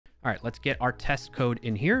All right, let's get our test code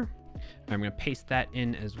in here. I'm going to paste that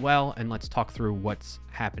in as well, and let's talk through what's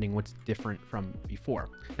happening, what's different from before.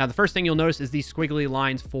 Now, the first thing you'll notice is these squiggly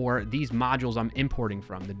lines for these modules I'm importing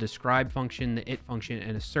from, the describe function, the it function,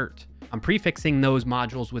 and assert. I'm prefixing those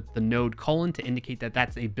modules with the node : to indicate that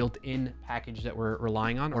that's a built-in package that we're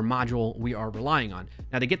relying on, or module we are relying on.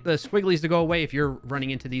 Now, to get the squigglies to go away, if you're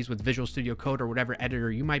running into these with Visual Studio Code or whatever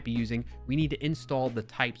editor you might be using, we need to install the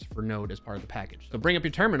types for node as part of the package. So bring up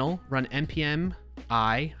your terminal, run npm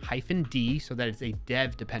I-D, so that it's a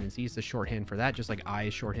dev dependency. It's the shorthand for that, just like I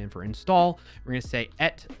is shorthand for install. We're going to say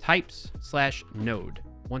et types/node.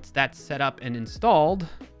 Once that's set up and installed,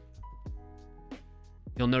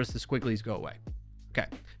 you'll notice the squigglies go away. Okay,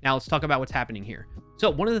 now let's talk about what's happening here. So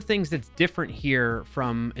one of the things that's different here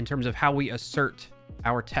from in terms of how we assert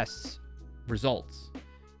our tests results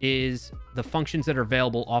is the functions that are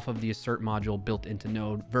available off of the assert module built into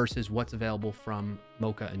Node versus what's available from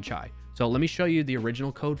Mocha and Chai. So let me show you the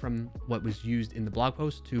original code from what was used in the blog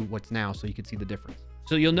post to what's now so you can see the difference.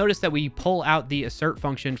 So you'll notice that we pull out the assert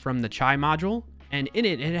function from the Chai module, and in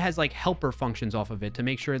it, it has like helper functions off of it to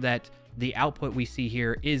make sure that the output we see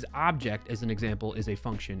here is object, as an example, is a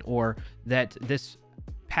function, or that this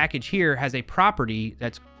package here has a property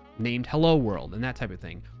that's named hello world and that type of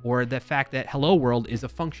thing, or the fact that hello world is a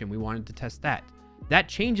function. We wanted to test that. That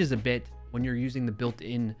changes a bit when you're using the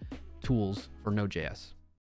built-in tools for Node.js.